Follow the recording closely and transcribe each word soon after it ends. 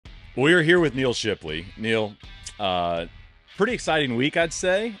We're here with Neal Shipley. Neal, uh, pretty exciting week, I'd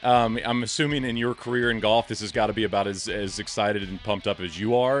say. I'm assuming in your career in golf, this has got to be about as excited and pumped up as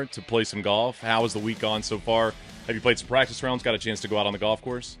you are to play some golf. How has the week gone so far? Have you played some practice rounds? Got a chance to go out on the golf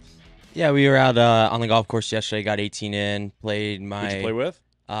course? Yeah, we were out on the golf course yesterday. Got 18 in. Who'd you play with?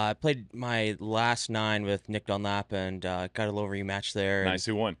 I played my last nine with Nick Dunlap and got a little rematch there. And Nice.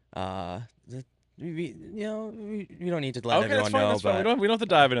 Who won? uh, the, we don't need to let Okay, that's everyone fine. know, That's fine. We don't have to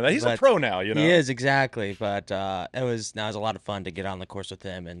dive into that. He's a but pro now, you he know. is exactly. But it was a lot of fun to get on the course with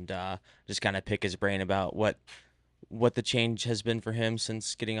him and just kind of pick his brain about what the change has been for him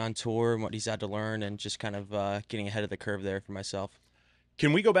since getting on tour and what he's had to learn, and just kind of getting ahead of the curve there for myself.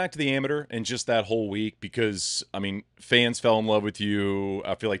 Can we go back to the amateur and just that whole week? Because, I mean, fans fell in love with you.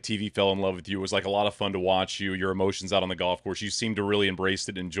 I feel like TV fell in love with you. It was like a lot of fun to watch you, your emotions out on the golf course. You seemed to really embrace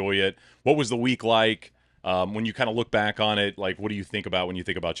it, enjoy it. What was the week like when you kind of look back on it? Like, what do you think about when you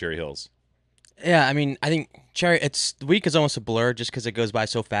think about Cherry Hills? Yeah, I mean, I think it's the week is almost a blur just because it goes by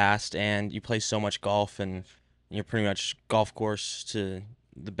so fast, and you play so much golf, and you're pretty much golf course to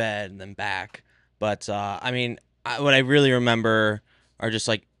the bed and then back. But I mean, what I really remember are just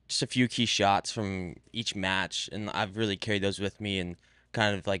a few key shots from each match, and I've really carried those with me, and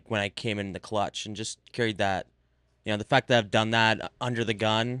kind of like when I came in the clutch, and just carried that. The fact that I've done that under the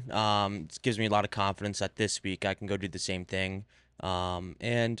gun, it gives me a lot of confidence that this week I can go do the same thing.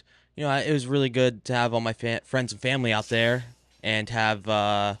 And it was really good to have all my friends and family out there, and have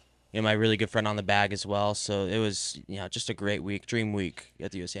my really good friend on the bag as well. So it was just a great week, dream week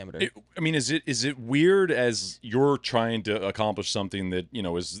at the U.S. Amateur. I mean, is it weird as you're trying to accomplish something that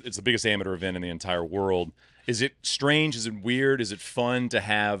is it's the biggest amateur event in the entire world? Is it strange? Is it weird? Is it fun to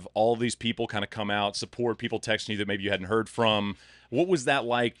have all these people kind of come out, support people texting you that maybe you hadn't heard from? What was that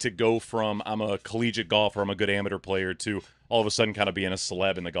like to go from I'm a collegiate golfer, I'm a good amateur player, to all of a sudden kind of being a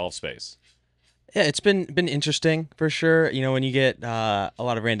celeb in the golf space? Yeah, it's been interesting for sure. When you get a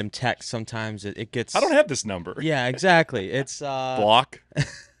lot of random texts, sometimes it I don't gets. have this number. Yeah, exactly. It's Block.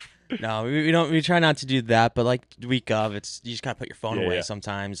 no, we don't. We try not to do that, but like the week of, it's you just gotta put your phone Yeah, away yeah.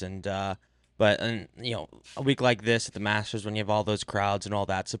 sometimes. And a week like this at the Masters, when you have all those crowds and all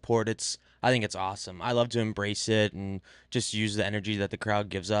that support, I think it's awesome. I love to embrace it and just use the energy that the crowd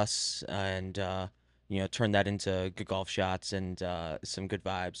gives us, and turn that into good golf shots and some good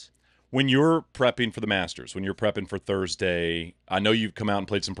vibes. When you're prepping for the Masters, when you're prepping for Thursday, I know you've come out and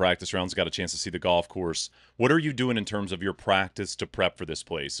played some practice rounds, got a chance to see the golf course. What are you doing in terms of your practice to prep for this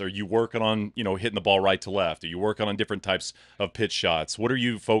place? Are you working on, hitting the ball right to left? Are you working on different types of pitch shots? What are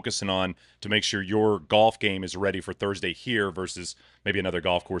you focusing on to make sure your golf game is ready for Thursday here versus maybe another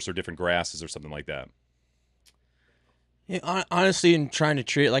golf course or different grasses or something like that? Yeah, honestly, I'm trying to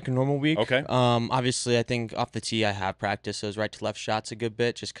treat it like a normal week. Okay. Obviously, I think off the tee, I have practiced those right to left shots a good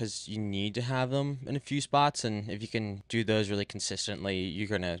bit, just because you need to have them in a few spots, and if you can do those really consistently, you're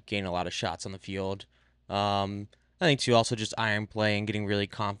gonna gain a lot of shots on the field. I think too, also just iron play and getting really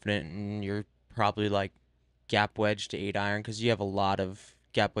confident, and you're probably like gap wedge to 8 iron, because you have a lot of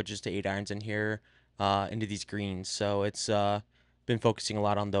gap wedges to 8 irons in here, into these greens. So it's been focusing a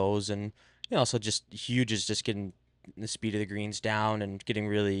lot on those, and also just huge is just getting the speed of the greens down and getting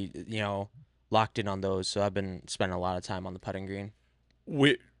really, locked in on those. So I've been spending a lot of time on the putting green.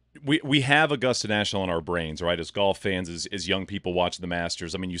 we we have Augusta National in our brains, right? As golf fans, as young people watching the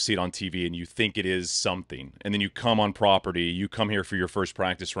Masters. I mean, you see it on TV and you think it is something, and then you come on property, you come here for your first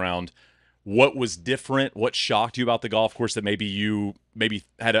practice round. What was different? What shocked you about the golf course that maybe you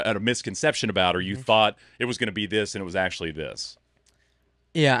had a misconception about, or you hmm thought it was going to be this and it was actually this?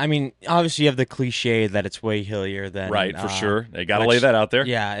 Yeah, I mean, obviously you have the cliche that it's way hillier than, Right, for sure. They got to lay which, that out there.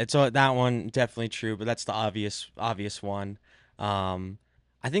 yeah, it's that one definitely true, but that's the obvious one. Um,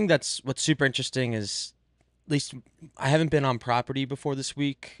 I think that's what's super interesting is, at least I haven't been on property before this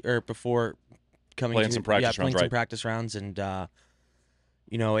week, or before coming Playing to, some yeah, practice rounds, playing some right? practice rounds, and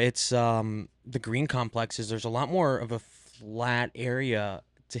it's the green complexes. There's a lot more of a flat area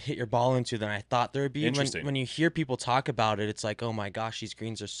to hit your ball into than I thought there would be. When Interesting. when you hear people talk about it, it's like, oh my gosh, these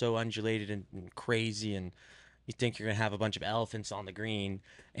greens are so undulated and crazy, and you think you're gonna have a bunch of elephants on the green.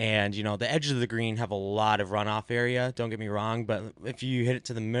 And the edges of the green have a lot of runoff area. Don't get me wrong, but if you hit it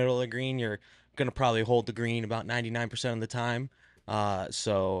to the middle of the green, you're gonna probably hold the green about 99% of the time.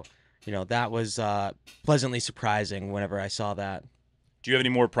 So that was pleasantly surprising whenever I saw that. Do you have any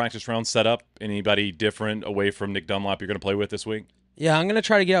more practice rounds set up? Anybody different away from Nick Dunlop you're going to play with this week? Yeah, I'm gonna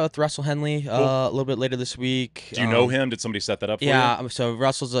try to get out with Russell Henley Cool. a little bit later this week. Do you know him? Did somebody set that up for you? Yeah, so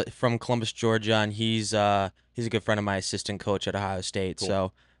Russell's from Columbus, Georgia, and he's a good friend of my assistant coach at Ohio State. Cool.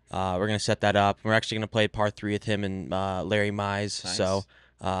 So we're gonna set that up. We're actually gonna play par three with him and Larry Mize. So Nice.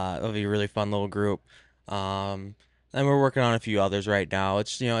 It'll be a really fun little group. Um, and we're working on a few others right now.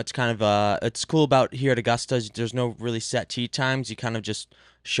 It's kind of it's cool about here at Augusta. There's no really set tee times. You kind of just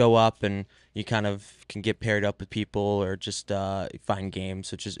show up and you kind of can get paired up with people or just find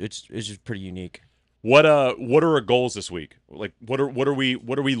games, which is it's just pretty unique. What are our goals this week? Like what are we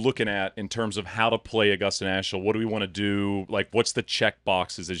looking at in terms of how to play Augusta National? What do we want to do? Like what's the check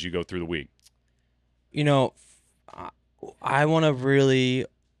boxes as you go through the week? You know, I, I want to really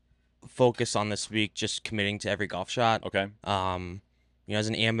focus on this week just committing to every golf shot. Okay. As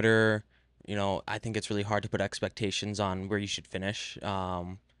an amateur, I think it's really hard to put expectations on where you should finish.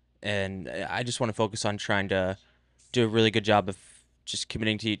 And I just want to focus on trying to do a really good job of just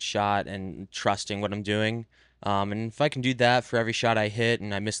committing to each shot and trusting what I'm doing. And if I can do that for every shot I hit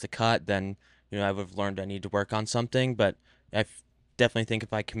and I miss the cut, then I would have learned I need to work on something. But definitely think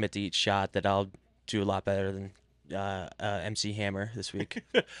if I commit to each shot that I'll do a lot better than MC Hammer this week.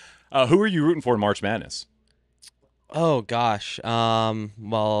 Who are you rooting for in March Madness? Oh gosh.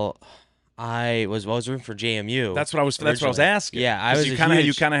 Well, I was rooting for JMU That's what I was originally. asking. Yeah, I Because was a huge.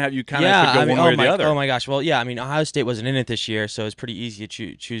 you kind of Yeah, could go I mean, one way or the oh other. my gosh. Well, yeah, I mean, Ohio State wasn't in it this year, so it's pretty easy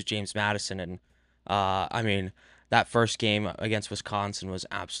to choose James Madison, and I mean, that first game against Wisconsin was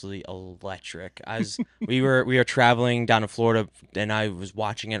absolutely electric. We were traveling down to Florida, and I was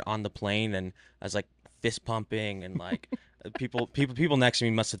watching it on the plane, and I was like fist pumping, and like people next to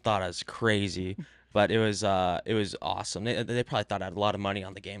me must have thought I was crazy. But it was awesome. They probably thought I had a lot of money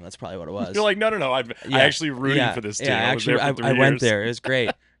on the game. That's probably what it You're was. like, no. I Yeah, actually rooting yeah, for this yeah. team. I was Actually, there for I 3 went years. there. It was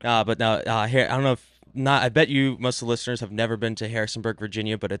great. But no, here I don't know if not. I bet you most of the listeners have never been to Harrisonburg,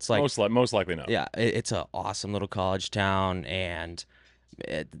 Virginia, but it's like, Most likely no. yeah, it's a awesome little college town, and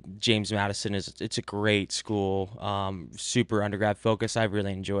it, James Madison it's a great school. Super undergrad focus. I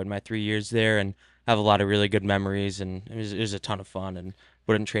really enjoyed my 3 years there, and have a lot of really good memories, and it was a ton of fun, and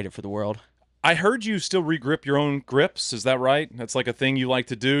wouldn't trade it for the world. I heard you still regrip your own grips. Is that right? That's like a thing you like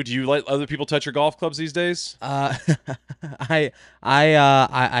to do. Do you let other people touch your golf clubs these days? Uh,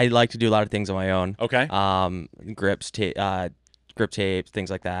 I like to do a lot of things on my own. Okay. Grip tapes, things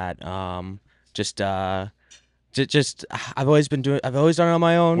like that. Just just I've always done it on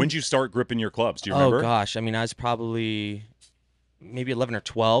my When own. did you start gripping your clubs? Do you Oh remember? gosh, I mean, I was probably maybe 11 or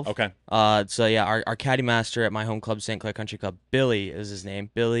 12. Okay. So yeah, our caddy master at my home club, St. Clair Country Club, Billy is his name.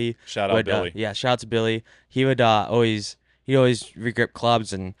 Billy Shout out would, Billy. yeah, shout out to Billy. He would he'd always regrip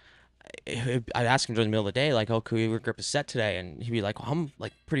clubs, and I'd ask him during the middle of the day, like, "Oh, could we regrip a set today?" And he'd be like, "Well, I'm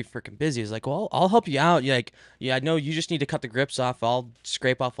like pretty freaking busy." He's like, "Well, I'll help you out. You're like, yeah, I know you just need to cut the grips off. I'll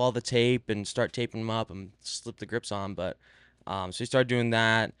scrape off all the tape and start taping them up and slip the grips on." But so we started doing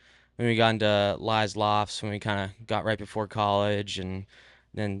that when we got into Lies Lofts when we kind of got right before college, and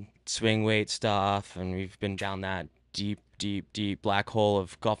then swing weight stuff, and we've been down that deep black hole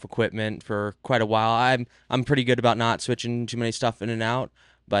of golf equipment for quite a while. I'm pretty good about not switching too many stuff in and out,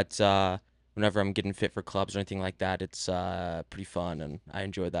 but whenever I'm getting fit for clubs or anything like that, it's pretty fun, and I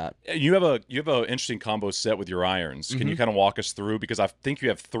enjoy that. You have a interesting combo set with your irons. Can you Hmm. kind of walk us through because I think you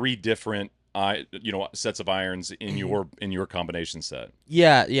have three different sets of irons in your combination set.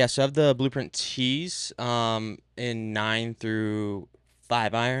 Yeah. So I have the Blueprint tees in 9 through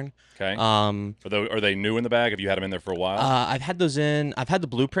 5 iron. Okay. Um, Are they new in the bag? Have you had them in there for a while? I've had those in. I've had the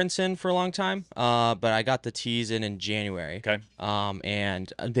blueprints in for a long time. But I got the tees in January. Okay.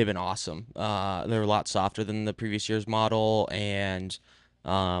 And they've been awesome. They're a lot softer than the previous year's model, and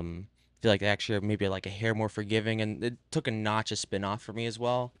I feel like they actually are maybe like a hair more forgiving, and it took a notch of spin off for me as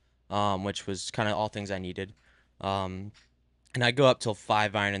well. Which was kind of all things I needed. Um, and I go up till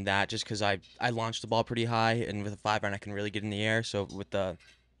 5 iron in that just because I launched the ball pretty high, and with a 5 iron I can really get in the air. So with the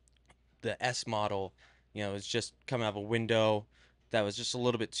S model, it's just coming out of a window that was just a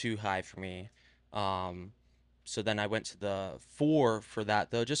little bit too high for me. Um, so then I went to the 4 for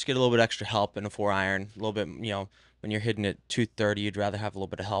that though, just to get a little bit extra help in a 4 iron. A little bit, when you're hitting it 230, you'd rather have a little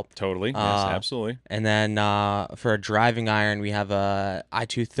bit of help. Totally. Yes, Uh, absolutely. and then for a driving iron, we have a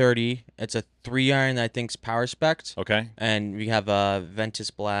I-230. It's a 3 iron that I think's power spec, Okay. and we have a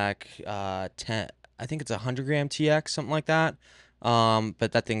Ventus Black 10. I think it's a 100 gram TX, something like that.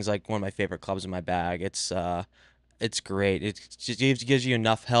 But that thing's like one of my favorite clubs in my bag. It's great. It just gives you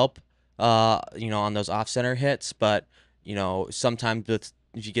enough help, on those off center hits. But sometimes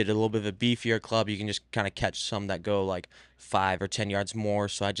if you get a little bit of a beefier club, you can just kind of catch some that go like 5 or 10 yards more.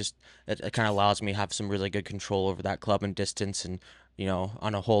 So it kind of allows me to have some really good control over that club and distance, and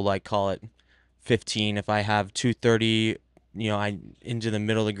on a hole like call it 15, if I have 230, I into the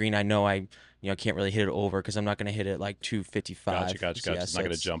middle of the green, I know I I can't really hit it over because I'm not going to hit it like Gotcha, 255. gotcha, gotcha. Yeah, It's not so going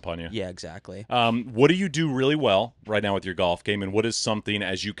to it's jump on you. yeah, exactly. What do you do really well right now with your golf game, and what is something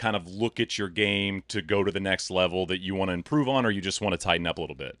as you kind of look at your game to go to the next level that you want to improve on, or you just want to tighten up a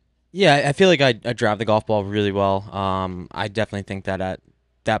little bit? Yeah, I feel like I drive the golf ball really well. I definitely think that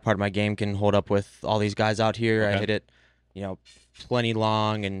that part of my game can hold up with all these guys out here. I Okay, hit it, you know, plenty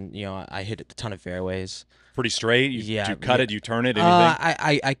long, and I hit a ton of fairways. pretty straight. You do Yeah, you cut yeah. it? You turn it? Anything?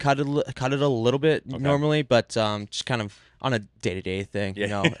 I cut it a little bit Okay. normally, but just kind of on a day to day thing.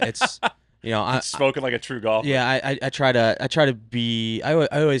 Yeah. It's I Spoken like a true golfer. yeah, I try to be I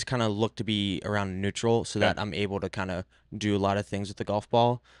always kind of look to be around neutral so Okay. that I'm able to kind of do a lot of things with the golf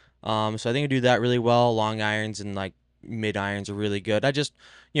ball. So I think I do that really well. Long irons and like mid irons are really good. I just,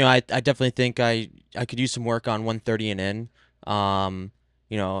 I definitely think I could use some work on 130 and in.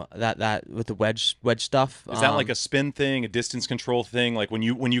 That with the wedge stuff. Is that like a spin thing, a distance control thing? Like when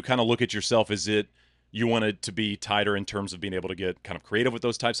you kind of look at yourself, is it you want it to be tighter in terms of being able to get kind of creative with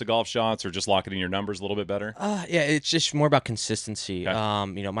those types of golf shots, or just lock it in your numbers a little bit better? Yeah, it's just more about consistency.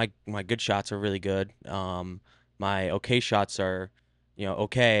 Okay. My good shots are really good. My okay shots are,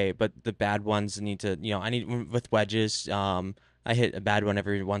 okay, but the bad ones need to, I need with wedges. I hit a bad one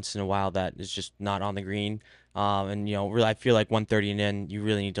every once in a while that is just not on the green. And really, I feel like 130 and in, you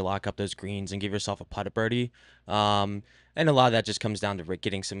really need to lock up those greens and give yourself a putt birdie. And a lot of that just comes down to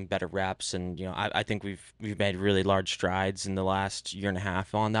getting some better reps. And I think we've made really large strides in the last year and a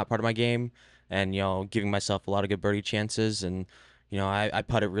half on that part of my game and giving myself a lot of good birdie chances and I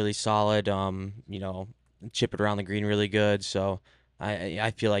putt it really solid chip it around the green really good so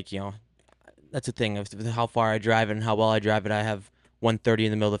I feel like that's the thing of how far I drive it and how well I drive it. I have 130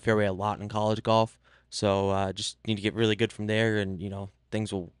 in the middle of the fairway a lot in college golf, so just need to get really good from there and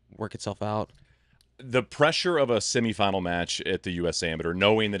things will work itself out. The pressure of a semifinal match at the U.S. Amateur,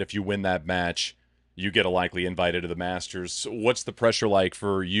 knowing that if you win that match, you get a likely invited to the Masters. What's the pressure like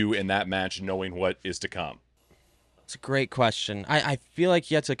for you in that match, knowing what is to come? It's a great question. I feel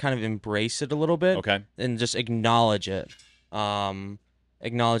like you have to kind of embrace it a little bit Okay. and just acknowledge it. Um,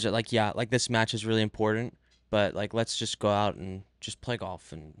 Acknowledge it like, yeah, like this match is really important, but like let's just go out and just play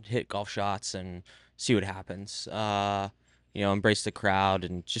golf and hit golf shots and see what happens. Embrace the crowd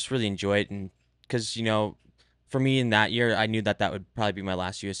and just really enjoy it and because for me in that year, I knew that that would probably be my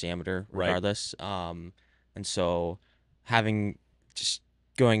last U.S. Amateur Right. regardless. And so having just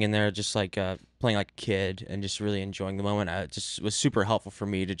going in there just like playing like a kid and just really enjoying the moment. It just was super helpful for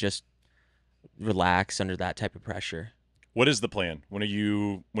me to just relax under that type of pressure. What is the plan? When are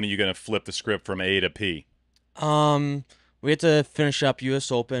you going to flip the script from A to P? Um, we had to finish up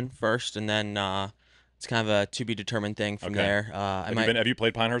U.S. Open first, and then it's kind of a to be determined thing from Okay. there. I Have you might been? Have you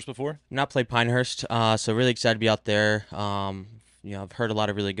played Pinehurst before? not play Pinehurst, so really excited to be out there. I've heard a lot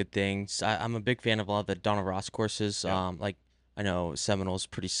of really good things. I'm a big fan of a lot of the Donald Ross courses. Yeah. Like I know Seminole's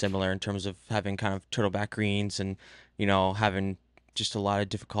pretty similar in terms of having kind of turtleback greens and having just a lot of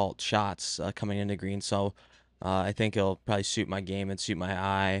difficult shots coming into green. So I think it'll probably suit my game and suit my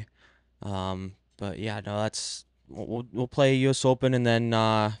eye. But yeah, no, that's we'll play U.S. Open and then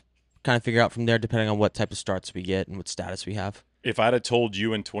kind of figure out from there depending on what type of starts we get and what status we have. If I'd have told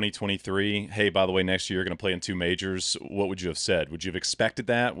you in 2023, hey, by the way, next year you're going to play in two majors, what would you have said? Would you have expected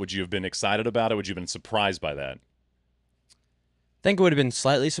that? Would you have been excited about it? Would you have been surprised by that? Think I would have been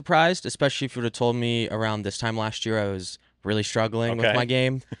slightly surprised, especially if you would have told me around this time last year I was really struggling with my Okay.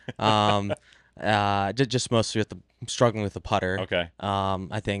 game. Um, just mostly with the struggling with the putter. Okay.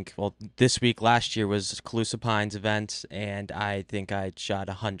 I think this week last year was Calusa Pines event, and I think I shot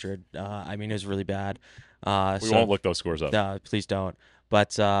 100. I mean, it was really bad. We So won't look those scores up. please don't.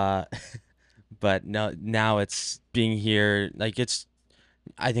 But but no, now it's being here. Like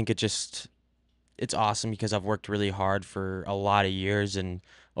I think it's awesome because I've worked really hard for a lot of years and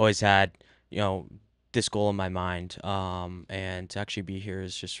always had, you know, this goal in my mind. And to actually be here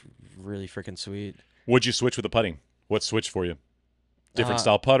is just really freaking sweet. Would you switch with the putting? What switched for you? Different Uh,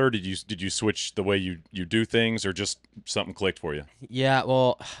 style putter? Did you switch the way you do things, or just something clicked for you? yeah,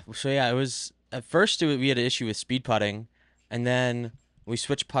 well, so yeah, it was at first we had an issue with speed putting, and then we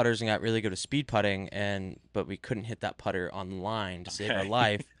switched putters and got really good at speed putting, and but we couldn't hit that putter on the line to save our Okay.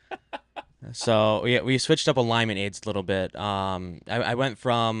 life. So we switched up alignment aids a little bit. I went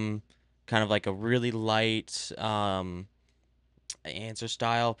from kind of like a really light answer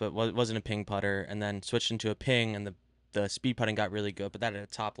style, but wasn't a ping putter, and then switched into a ping, and the speed putting got really good, but that had a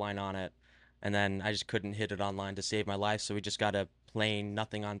top line on it, and then I just couldn't hit it on line to save my life, so we just got a plain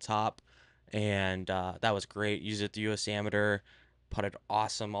nothing on top, and that was great. Used it at the U.S. Amateur, putted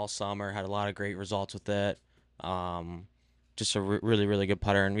awesome all summer, had a lot of great results with it. Um, just a really, really good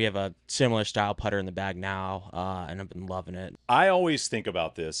putter. And we have a similar style putter in the bag now, and I've been loving it. I always think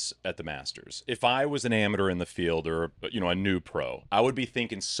about this at the Masters. If I was an amateur in the field or a new pro, I would be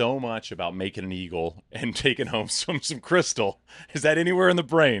thinking so much about making an eagle and taking home some crystal. Is that anywhere in the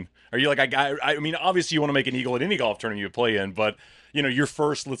brain? Are you like I mean, obviously you want to make an eagle at any golf tournament you play in, but your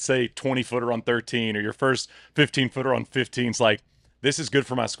first, let's say, 20-footer on 13 or your first 15-footer on 15 is like, this is good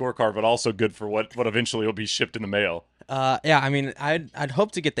for my scorecard, but also good for what eventually will be shipped in the mail. Yeah, I mean, I'd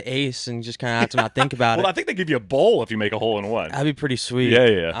hope to get the ace and just kind of have to not think about Well, it. I think they give you a bowl if you make a hole in one. That'd be pretty sweet.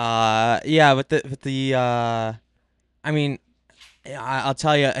 Yeah. But I mean, I'll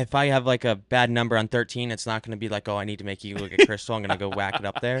tell you, if I have like a bad number on 13, it's not going to be like, oh, I need to make you look at crystal. I'm going to go whack it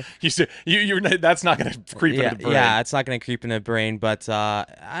up there. That's not going to creep into the brain. Yeah, it's not going to creep into the brain. But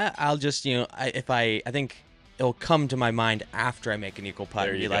I'll just, I think it'll come to my mind after I make an equal putt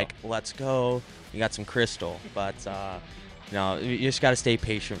There and you be go. like, let's go. You got some crystal. But you just got to stay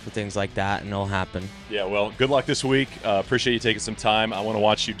patient for things like that, and it'll happen. Yeah, well, good luck this week. Appreciate you taking some time. I want to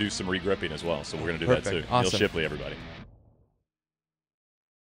watch you do some regripping as well, so we're going to do that too. Perfect. Awesome. Neal Shipley, everybody.